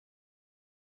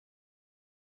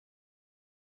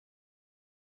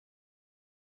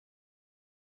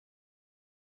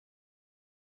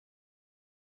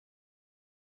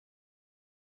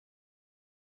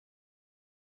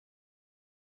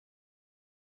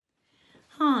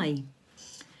Hi.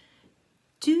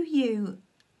 Do you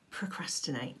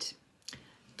procrastinate?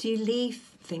 Do you leave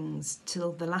things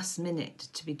till the last minute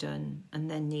to be done and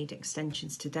then need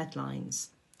extensions to deadlines?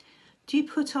 Do you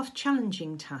put off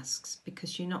challenging tasks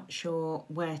because you're not sure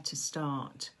where to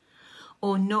start?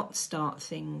 Or not start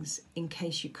things in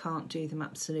case you can't do them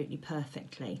absolutely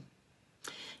perfectly?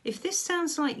 If this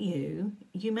sounds like you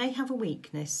may have a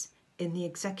weakness in the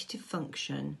executive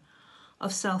function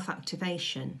of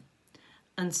self-activation.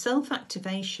 And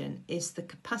self-activation is the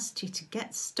capacity to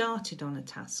get started on a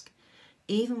task,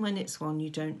 even when it's one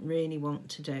you don't really want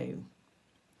to do.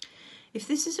 If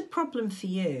this is a problem for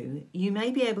you, you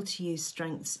may be able to use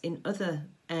strengths in other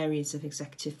areas of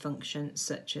executive function,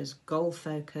 such as goal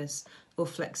focus or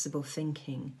flexible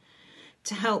thinking,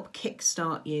 to help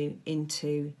kickstart you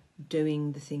into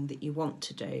doing the thing that you want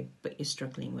to do, but you're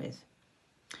struggling with.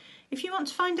 If you want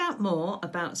to find out more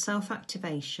about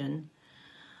self-activation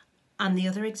and the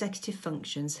other executive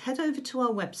functions, head over to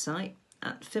our website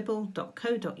at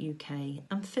fibble.co.uk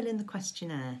and fill in the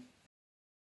questionnaire.